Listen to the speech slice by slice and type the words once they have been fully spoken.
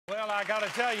Well, I got to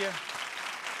tell you,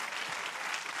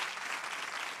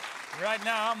 right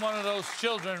now I'm one of those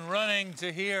children running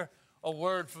to hear a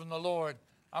word from the Lord.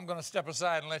 I'm going to step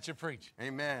aside and let you preach.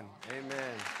 Amen.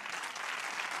 Amen.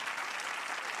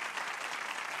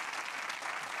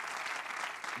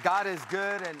 God is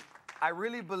good, and I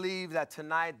really believe that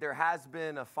tonight there has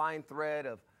been a fine thread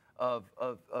of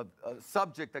a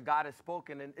subject that God has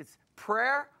spoken, and it's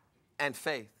prayer and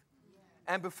faith.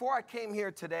 And before I came here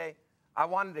today, I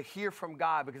wanted to hear from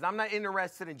God, because I'm not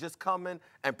interested in just coming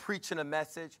and preaching a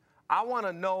message. I want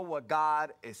to know what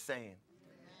God is saying.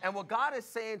 And what God is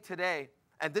saying today,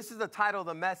 and this is the title of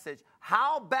the message,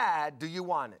 how bad do you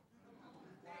want it?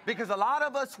 Because a lot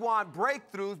of us want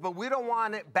breakthroughs, but we don't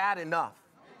want it bad enough.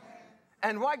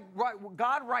 And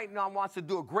God right now wants to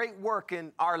do a great work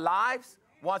in our lives,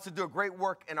 wants to do a great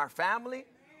work in our family,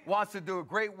 wants to do a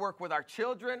great work with our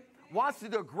children, wants to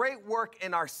do a great work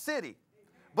in our city.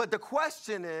 But the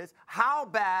question is, how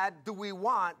bad do we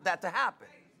want that to happen?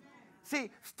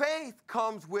 See, faith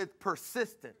comes with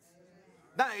persistence.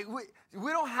 Now,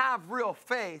 we don't have real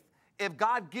faith if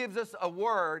God gives us a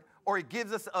word or He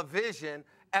gives us a vision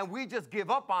and we just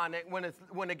give up on it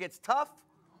when it gets tough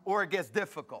or it gets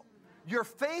difficult. Your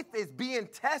faith is being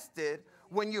tested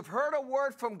when you've heard a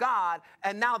word from God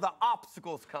and now the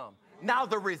obstacles come. Now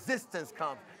the resistance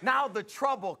comes. Now the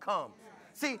trouble comes.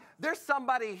 See, there's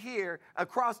somebody here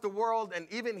across the world and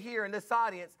even here in this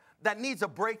audience that needs a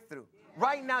breakthrough.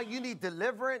 Right now you need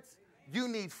deliverance. You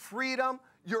need freedom.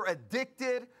 You're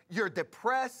addicted. You're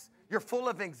depressed. You're full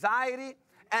of anxiety.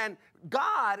 And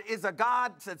God is a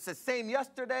God that's the same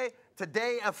yesterday,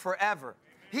 today, and forever.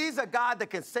 He's a God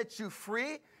that can set you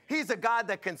free. He's a God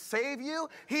that can save you.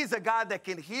 He's a God that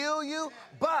can heal you.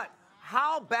 But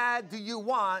how bad do you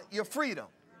want your freedom?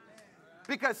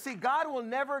 Because, see, God will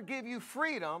never give you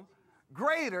freedom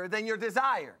greater than your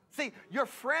desire. See, your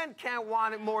friend can't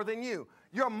want it more than you.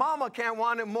 Your mama can't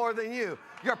want it more than you.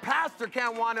 Your pastor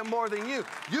can't want it more than you.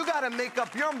 You got to make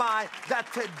up your mind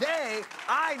that today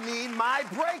I need my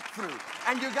breakthrough.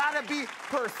 And you got to be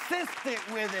persistent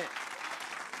with it.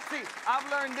 See, I've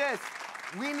learned this.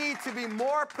 We need to be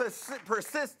more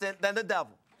persistent than the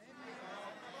devil.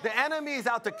 The enemy is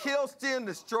out to kill, steal, and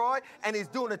destroy, and he's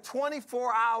doing it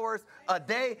 24 hours a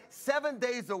day, 7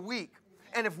 days a week.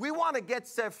 And if we want to get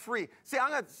set free, see,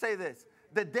 I'm going to say this.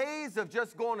 The days of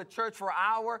just going to church for an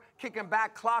hour, kicking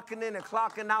back, clocking in and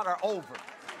clocking out are over.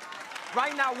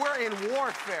 Right now, we're in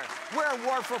warfare. We're in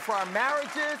warfare for our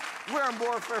marriages. We're in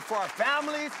warfare for our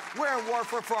families. We're in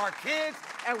warfare for our kids.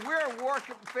 And we're in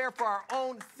warfare for our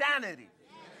own sanity.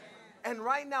 And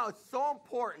right now, it's so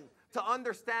important to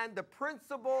understand the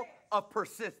principle of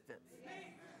persistence.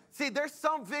 See, there's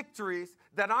some victories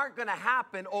that aren't going to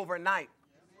happen overnight.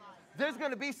 There's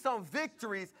going to be some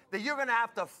victories that you're going to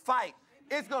have to fight.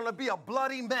 It's going to be a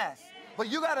bloody mess. But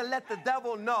you got to let the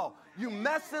devil know, you're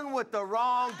messing with the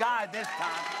wrong guy this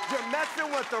time. You're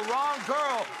messing with the wrong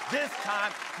girl this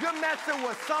time. You're messing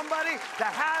with somebody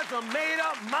that has a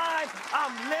made-up mind.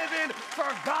 I'm living for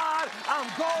God. I'm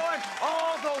going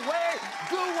all the way.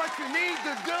 Do what you need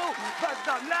to do. But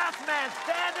the last man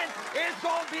standing is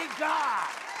going to be God.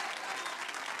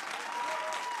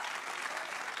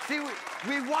 See,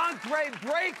 we want great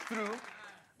breakthrough,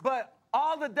 but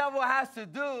all the devil has to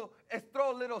do is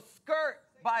throw a little skirt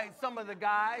by some of the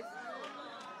guys,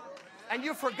 and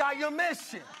you forgot your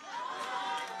mission.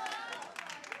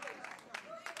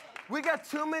 We got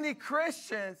too many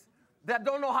Christians that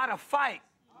don't know how to fight.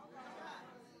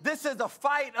 This is a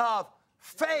fight of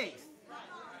faith.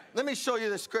 Let me show you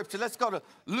the scripture. Let's go to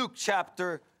Luke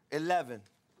chapter 11.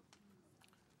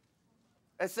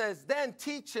 It says, then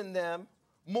teaching them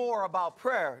more about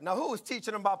prayer. Now, who was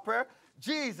teaching them about prayer?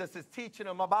 Jesus is teaching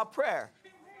them about prayer.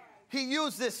 He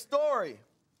used this story.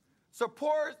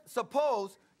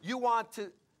 Suppose you went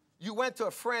to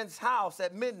a friend's house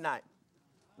at midnight,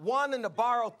 wanting to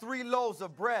borrow 3 loaves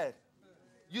of bread.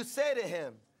 You say to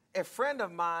him, a friend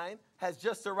of mine has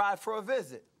just arrived for a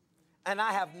visit, and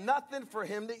I have nothing for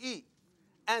him to eat.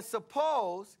 And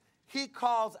suppose he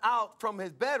calls out from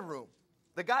his bedroom.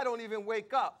 The guy don't even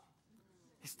wake up.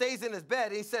 He stays in his bed,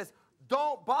 and he says,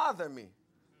 don't bother me.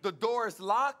 The door is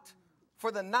locked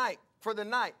for the night,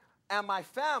 and my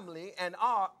family and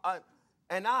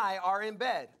I are in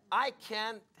bed. I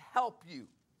can't help you.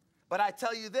 But I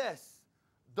tell you this,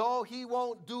 though he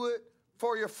won't do it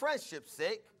for your friendship's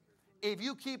sake, if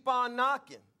you keep on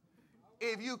knocking,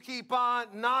 if you keep on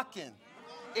knocking,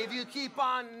 if you keep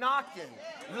on knocking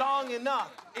long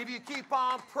enough, if you keep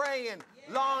on praying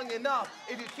long enough,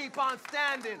 if you keep on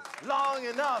standing long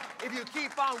enough, if you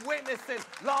keep on witnessing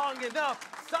long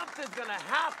enough, something's going to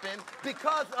happen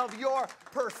because of your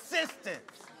persistence.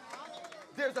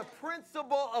 There's a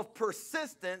principle of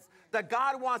persistence that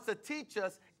God wants to teach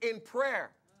us in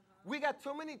prayer. We got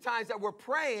too many times that we're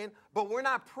praying, but we're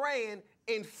not praying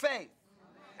in faith.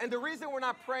 And the reason we're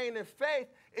not praying in faith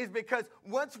is because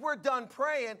once we're done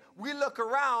praying, we look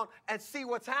around and see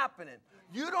what's happening.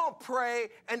 You don't pray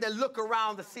and then look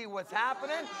around to see what's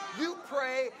happening. You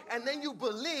pray and then you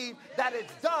believe that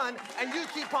it's done, and you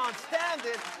keep on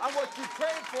standing on what you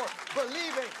prayed for,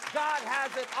 believing God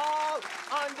has it all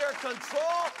under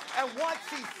control, and once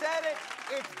he said it,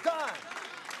 it's done.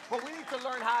 But we need to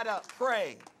learn how to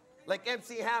pray. Like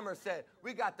MC Hammer said,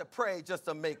 we got to pray just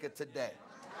to make it today.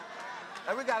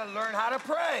 And we got to learn how to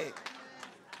pray.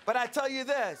 But I tell you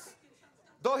this,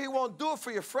 though he won't do it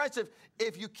for your friendship,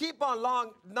 if you keep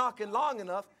on knocking long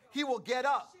enough, he will get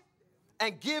up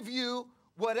and give you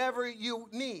whatever you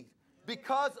need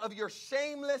because of your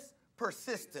shameless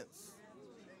persistence.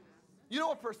 You know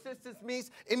what persistence means?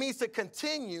 It means to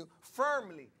continue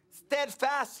firmly,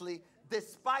 steadfastly,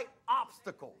 despite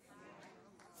obstacles.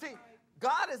 See,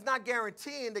 God is not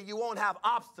guaranteeing that you won't have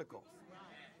obstacles.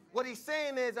 What he's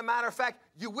saying is, as a matter of fact,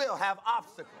 you will have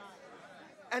obstacles.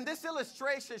 And this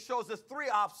illustration shows us 3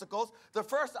 obstacles. The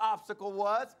first obstacle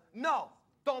was, no,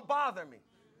 don't bother me.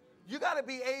 You got to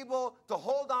be able to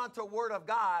hold on to the word of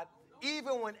God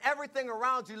even when everything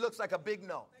around you looks like a big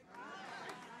no.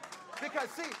 Because,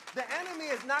 see, the enemy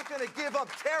is not going to give up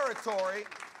territory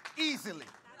easily.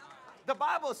 The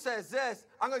Bible says this.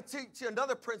 I'm going to teach you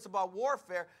another principle about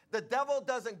warfare. The devil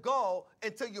doesn't go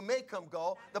until you make him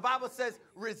go. The Bible says,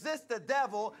 resist the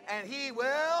devil and he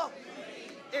will.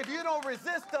 If you don't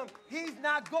resist him, he's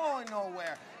not going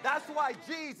nowhere. That's why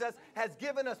Jesus has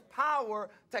given us power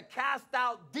to cast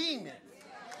out demons.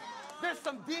 There's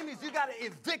some demons you got to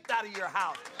evict out of your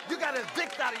house. You got to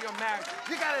evict out of your marriage.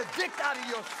 You got to evict out of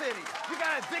your city. You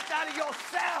got to evict out of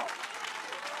yourself.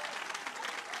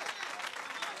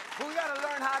 But we got to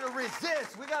learn how to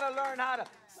resist. We got to learn how to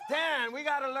stand. We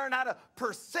got to learn how to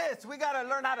persist. We got to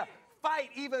learn how to fight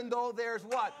even though there's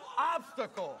what?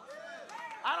 Obstacles.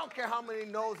 I don't care how many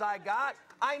no's I got.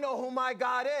 I know who my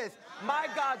God is. My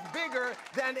God's bigger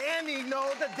than any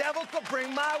no the devil could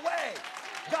bring my way.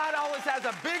 God always has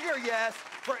a bigger yes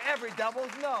for every devil's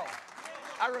no.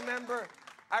 I remember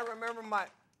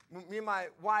me and my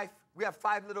wife, we have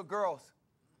 5 little girls.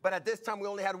 But at this time, we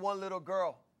only had 1 little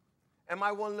girl. And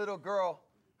my 1 little girl,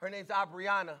 her name's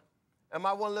Abriana. And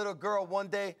my 1 little girl, one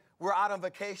day, we're out on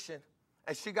vacation.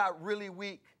 And she got really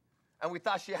weak. And we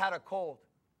thought she had a cold.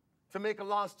 To make a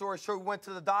long story short, we went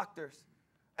to the doctors,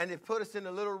 and they put us in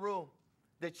a little room.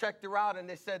 They checked her out, and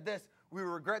they said this: we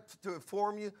regret to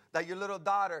inform you that your little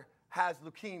daughter has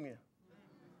leukemia.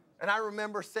 And I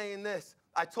remember saying this.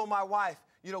 I told my wife,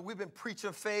 you know, we've been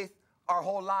preaching faith our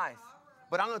whole lives.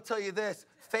 But I'm going to tell you this,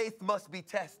 faith must be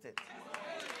tested.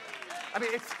 I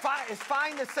mean, it's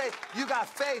fine to say you got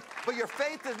faith, but your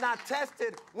faith is not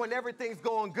tested when everything's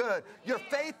going good. Your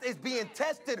faith is being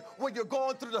tested when you're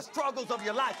going through the struggles of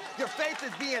your life. Your faith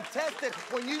is being tested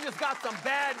when you just got some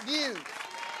bad news.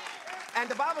 And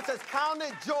the Bible says, count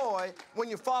it joy when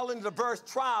you fall into diverse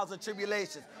trials and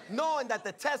tribulations, knowing that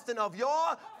the testing of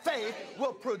your faith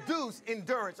will produce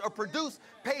endurance or produce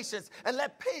patience. And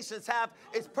let patience have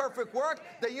its perfect work,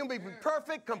 that you may be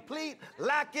perfect, complete,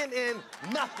 lacking in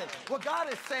nothing. What God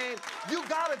is saying, you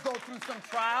got to go through some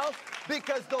trials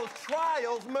because those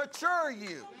trials mature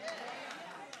you.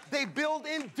 They build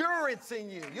endurance in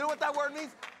you. You know what that word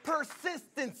means?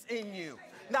 Persistence in you.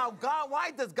 Now,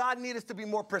 why does God need us to be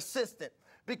more persistent?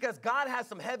 Because God has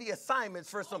some heavy assignments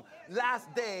for some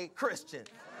last-day Christians.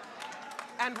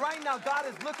 And right now, God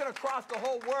is looking across the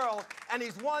whole world, and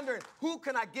he's wondering, who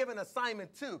can I give an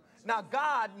assignment to? Now,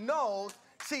 God knows.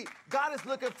 See, God is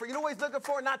looking for, you know what he's looking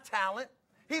for? Not talent.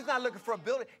 He's not looking for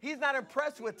ability. He's not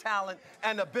impressed with talent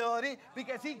and ability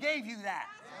because he gave you that.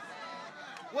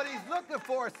 What he's looking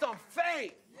for is some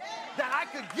faith. That I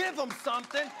could give them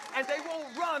something and they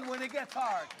won't run when it gets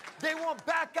hard. They won't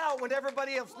back out when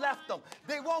everybody else left them.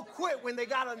 They won't quit when they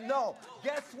got a no.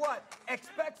 Guess what?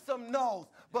 Expect some no's,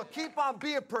 but keep on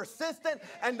being persistent,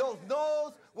 and those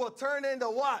no's will turn into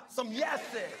what? Some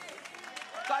yeses.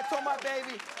 So I told my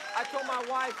baby, I told my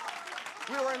wife,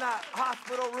 we were in a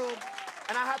hospital room,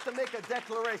 and I had to make a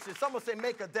declaration. Someone say,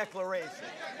 make a declaration.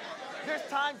 There's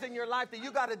times in your life that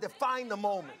you got to define the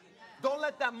moment. Don't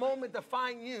let that moment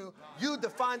define you. You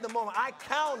define the moment. I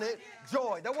count it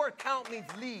joy. The word count means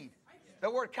lead.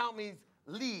 The word count means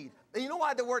lead. And you know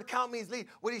why the word count means lead?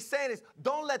 What he's saying is,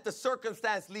 don't let the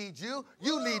circumstance lead you.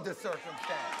 You lead the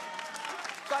circumstance.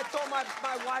 So I told my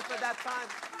wife at that time,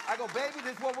 I go, baby,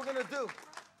 this is what we're going to do.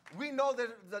 We know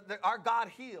that our God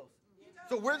heals.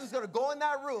 So we're just going to go in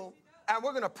that room and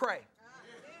we're going to pray.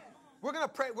 We're going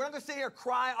to pray. We're not going to sit here and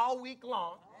cry all week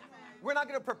long. We're not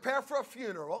going to prepare for a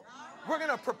funeral. We're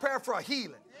going to prepare for a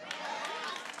healing.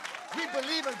 We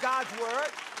believe in God's word,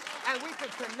 and we can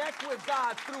connect with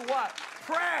God through what?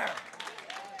 Prayer.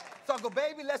 So I go,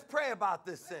 baby, let's pray about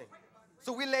this thing.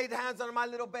 So we laid hands on my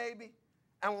little baby.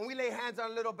 And when we laid hands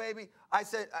on a little baby, I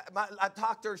said, I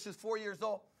talked to her. She's 4 years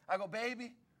old. I go,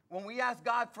 baby, when we ask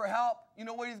God for help, you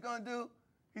know what he's going to do?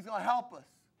 He's going to help us.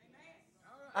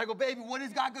 I go, baby, what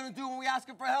is God going to do when we ask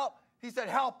him for help? He said,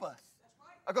 help us.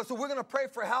 I go, so we're going to pray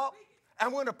for help,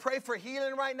 and we're going to pray for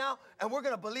healing right now, and we're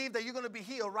going to believe that you're going to be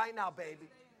healed right now, baby.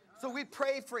 So we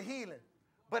prayed for healing.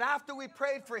 But after we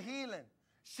prayed for healing,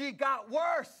 she got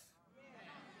worse.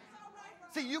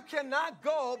 See, you cannot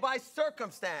go by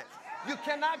circumstance. You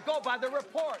cannot go by the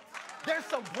reports. There's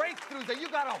some breakthroughs that you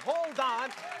got to hold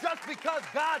on just because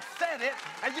God said it,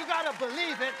 and you got to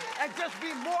believe it, and just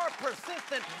be more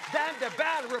persistent than the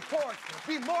bad reports.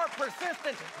 Be more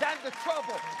persistent than the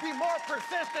trouble. Be more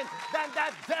persistent than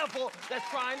that devil that's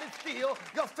trying to steal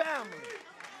your family.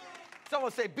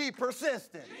 Someone say, be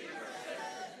persistent. Be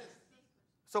persistent.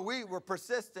 So we were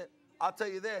persistent. I'll tell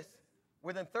you this.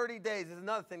 Within 30 days, there's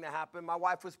another thing that happened. My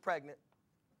wife was pregnant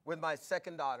with my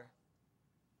second daughter.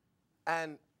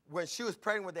 And when she was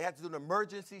pregnant, they had to do an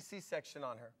emergency C-section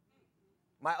on her.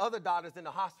 My other daughter's in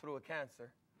the hospital with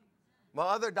cancer. My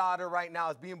other daughter right now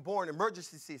is being born,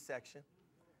 emergency C-section.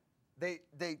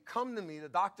 They come to me, the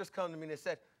doctors come to me, and they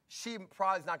said, she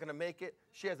probably is not going to make it.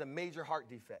 She has a major heart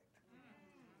defect.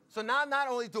 So now not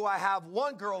only do I have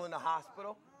one girl in the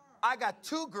hospital, I got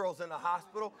two girls in the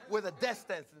hospital with a death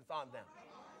sentence on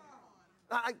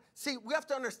them. See, we have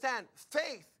to understand,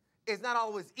 faith is not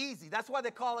always easy. That's why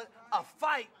they call it a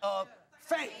fight of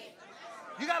faith.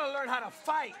 You got to learn how to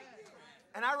fight.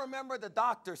 And I remember the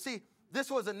doctor. See, this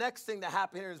was the next thing that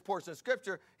happened here in this portion of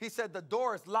Scripture. He said, the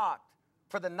door is locked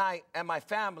for the night, and my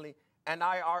family and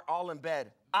I are all in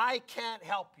bed. I can't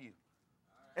help you.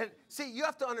 And see, you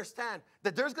have to understand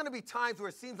that there's going to be times where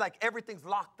it seems like everything's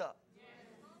locked up.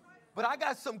 But I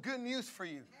got some good news for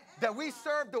you. That we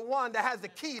serve the one that has the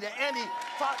key to any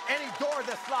door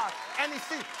that's locked. And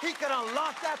he can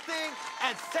unlock that thing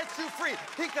and set you free.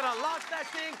 He can unlock that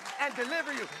thing and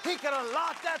deliver you. He can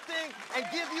unlock that thing and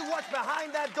give you what's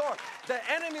behind that door. The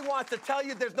enemy wants to tell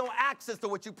you there's no access to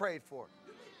what you prayed for.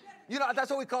 You know, that's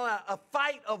what we call a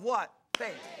fight of what?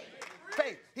 Faith.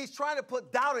 Faith. He's trying to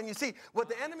put doubt in you. See, what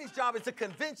the enemy's job is to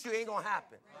convince you it ain't going to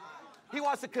happen. He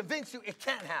wants to convince you it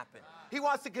can't happen. He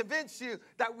wants to convince you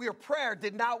that your prayer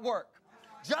did not work.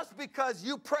 Just because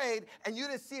you prayed and you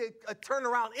didn't see a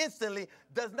turnaround instantly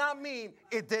does not mean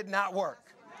it did not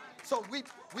work. So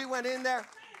we went in there.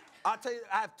 I'll tell you,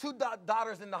 I have two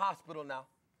daughters in the hospital now.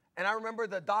 And I remember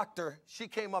the doctor, she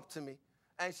came up to me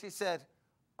and she said,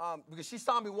 because she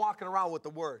saw me walking around with the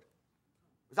word.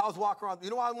 Because I was walking around, you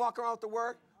know why I'm walking around with the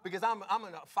word? Because I'm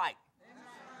in a fight.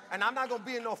 And I'm not going to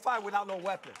be in no fight without no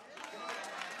weapon.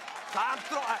 So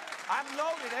I'm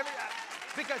loaded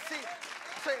because see,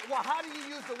 say, well, how do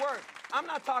you use the word? I'm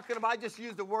not talking about I just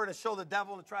use the word and show the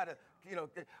devil and try to, you know.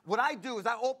 What I do is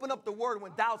I open up the word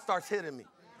when doubt starts hitting me.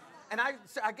 And I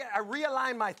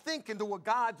realign my thinking to what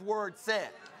God's word said.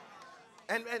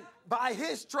 And by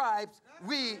his stripes,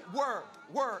 we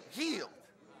were healed.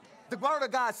 The word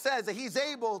of God says that he's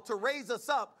able to raise us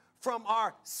up from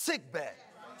our sick bed.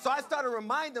 So I started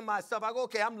reminding myself, I go,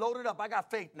 okay, I'm loaded up. I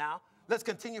got faith now. Let's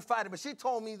continue fighting. But she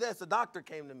told me this. The doctor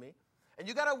came to me. And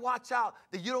you got to watch out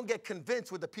that you don't get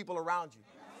convinced with the people around you.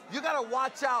 You got to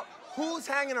watch out who's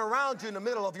hanging around you in the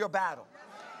middle of your battle.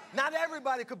 Not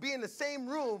everybody could be in the same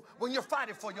room when you're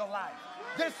fighting for your life.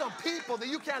 There's some people that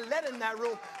you can't let in that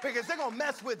room because they're going to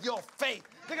mess with your faith.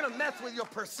 They're going to mess with your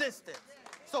persistence.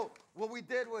 So what we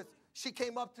did was she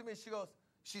came up to me. She goes,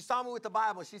 she saw me with the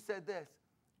Bible. She said this.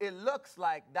 It looks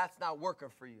like that's not working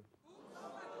for you.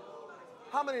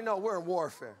 How many know we're in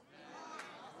warfare?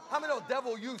 How many know the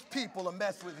devil use people to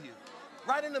mess with you?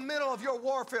 Right in the middle of your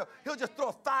warfare, he'll just throw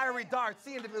a fiery dart,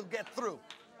 seeing if it'll get through.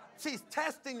 See, he's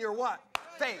testing your what?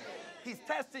 Faith. He's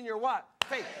testing your what?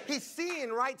 Faith. He's seeing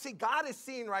right. See, God is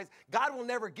seeing right. God will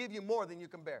never give you more than you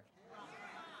can bear.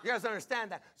 You guys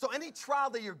understand that? So any trial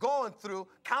that you're going through,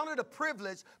 count it a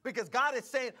privilege because God is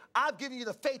saying, I've given you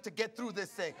the faith to get through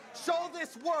this thing. Show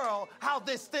this world how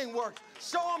this thing works.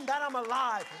 Show them that I'm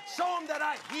alive. Show them that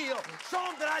I heal. Show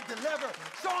them that I deliver.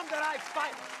 Show them that I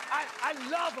fight. I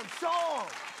love them. Show them.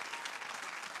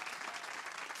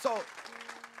 So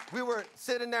we were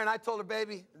sitting there, and I told her,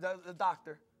 baby, the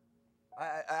doctor,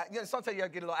 you know, sometimes you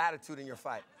gotta get a little attitude in your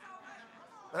fight.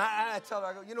 And I tell her,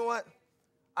 I go, you know what?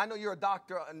 I know you're a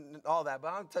doctor and all that, but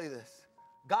I'm gonna tell you this.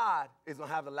 God is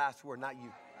gonna have the last word, not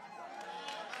you.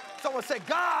 Someone say,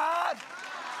 God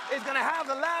is gonna have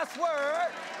the last word,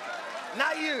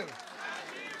 not you.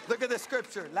 Look at the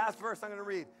scripture, last verse I'm gonna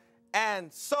read.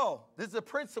 And so, this is a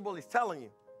principle he's telling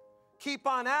you. Keep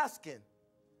on asking.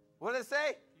 What did it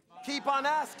say? Keep on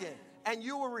asking, and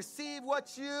you will receive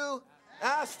what you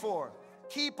ask for.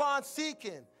 Keep on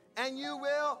seeking, and you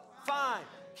will find.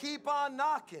 Keep on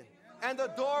knocking, and the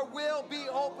door will be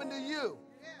open to you.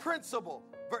 Principle,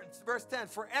 verse 10,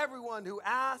 for everyone who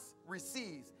asks,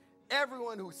 receives.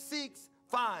 Everyone who seeks,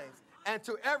 finds. And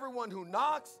to everyone who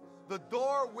knocks, the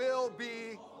door will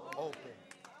be open.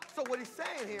 So what he's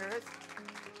saying here is,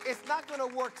 it's not going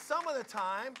to work some of the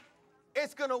time.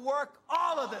 It's going to work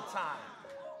all of the time.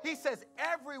 He says,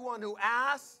 everyone who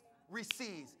asks,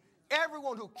 receives.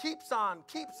 Everyone who keeps on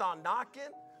knocking,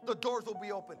 the doors will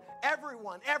be open.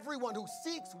 Everyone who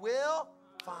seeks will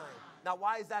find. Now,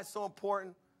 why is that so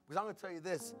important? Because I'm going to tell you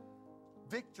this.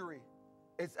 Victory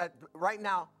is right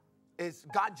now is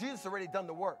God. Jesus already done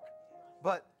the work,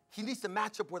 but he needs to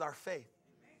match up with our faith.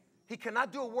 He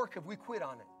cannot do a work if we quit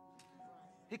on it.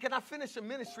 He cannot finish a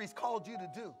ministry he's called you to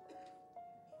do.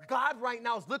 God right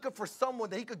now is looking for someone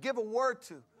that he could give a word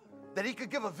to, that he could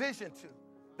give a vision to,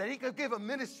 that he could give a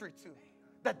ministry to,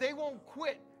 that they won't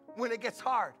quit when it gets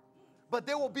hard, but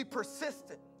they will be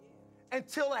persistent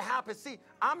until it happens. See,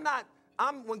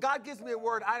 when God gives me a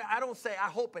word, I don't say, I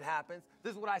hope it happens.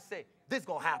 This is what I say. This is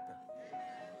going to happen.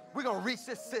 We're going to reach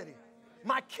this city.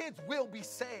 My kids will be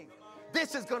saved.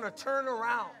 This is going to turn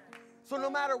around. So no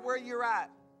matter where you're at,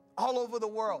 all over the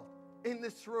world, in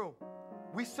this room,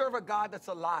 we serve a God that's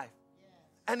alive,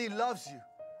 and he loves you.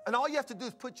 And all you have to do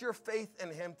is put your faith in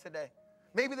him today.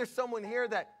 Maybe there's someone here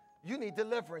that you need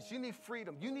deliverance, you need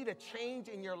freedom, you need a change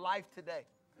in your life today.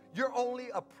 You're only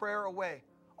a prayer away.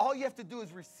 All you have to do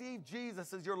is receive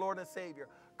Jesus as your Lord and Savior.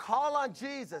 Call on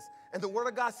Jesus, and the Word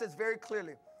of God says very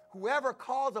clearly, whoever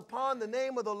calls upon the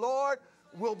name of the Lord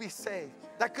will be saved.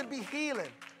 That could be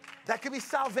healing. That could be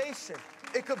salvation.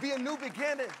 It could be a new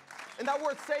beginning. And that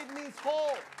word saved means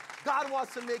whole. God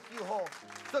wants to make you whole.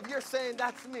 So if you're saying,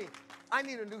 that's me, I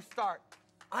need a new start.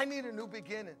 I need a new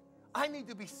beginning. I need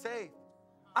to be saved.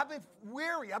 I've been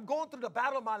weary. I'm going through the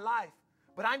battle of my life,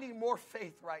 but I need more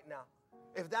faith right now.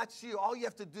 If that's you, all you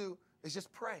have to do is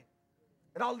just pray.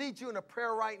 And I'll lead you in a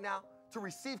prayer right now to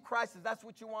receive Christ if that's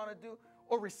what you want to do,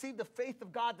 or receive the faith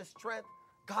of God, the strength.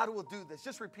 God will do this.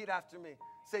 Just repeat after me.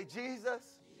 Say,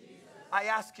 Jesus, I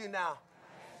ask you now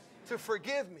to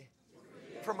forgive me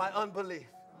for my unbelief.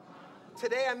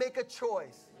 Today I make a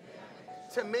choice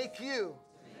to make you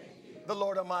the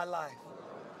Lord of my life.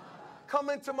 Come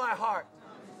into my heart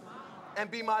and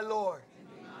be my Lord.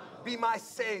 Be my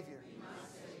Savior.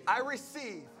 I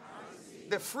receive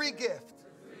the free gift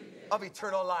of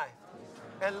eternal life.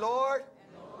 And Lord,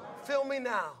 fill me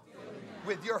now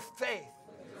with your faith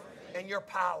and your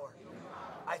power.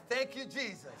 I thank you,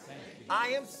 Jesus. I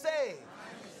am saved.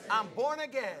 I'm born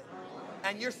again.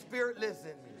 And your spirit lives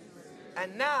in me.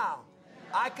 And now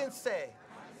I can say,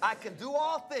 I can do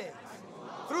all things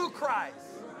through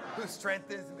Christ who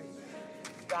strengthens me.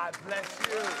 God bless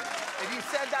you. If you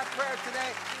said that prayer today,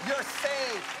 you're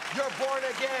saved. You're born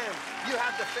again. You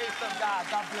have the faith of God.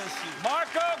 God bless you.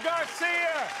 Marco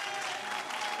Garcia.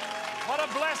 What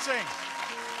a blessing.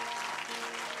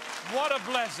 What a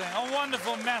blessing. A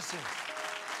wonderful message.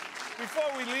 Before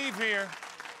we leave here,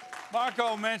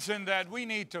 Marco mentioned that we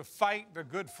need to fight the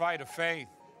good fight of faith.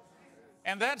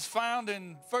 And that's found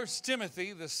in 1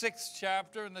 Timothy, the 6th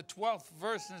chapter, and the 12th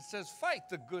verse. And it says, fight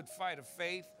the good fight of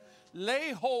faith.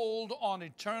 Lay hold on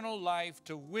eternal life,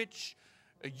 to which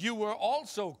you were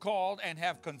also called, and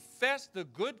have confessed the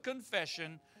good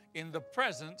confession in the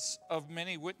presence of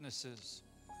many witnesses.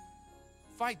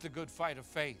 Fight the good fight of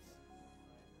faith.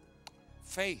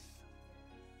 Faith.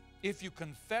 If you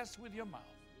confess with your mouth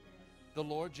the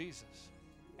Lord Jesus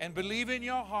and believe in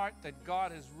your heart that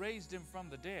God has raised him from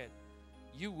the dead,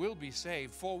 you will be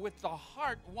saved. For with the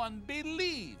heart one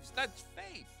believes, that's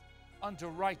faith, unto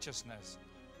righteousness,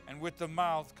 and with the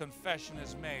mouth confession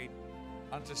is made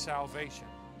unto salvation.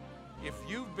 If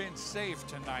you've been saved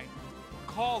tonight,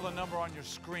 call the number on your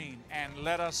screen and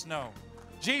let us know.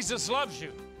 Jesus loves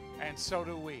you, and so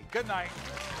do we. Good night.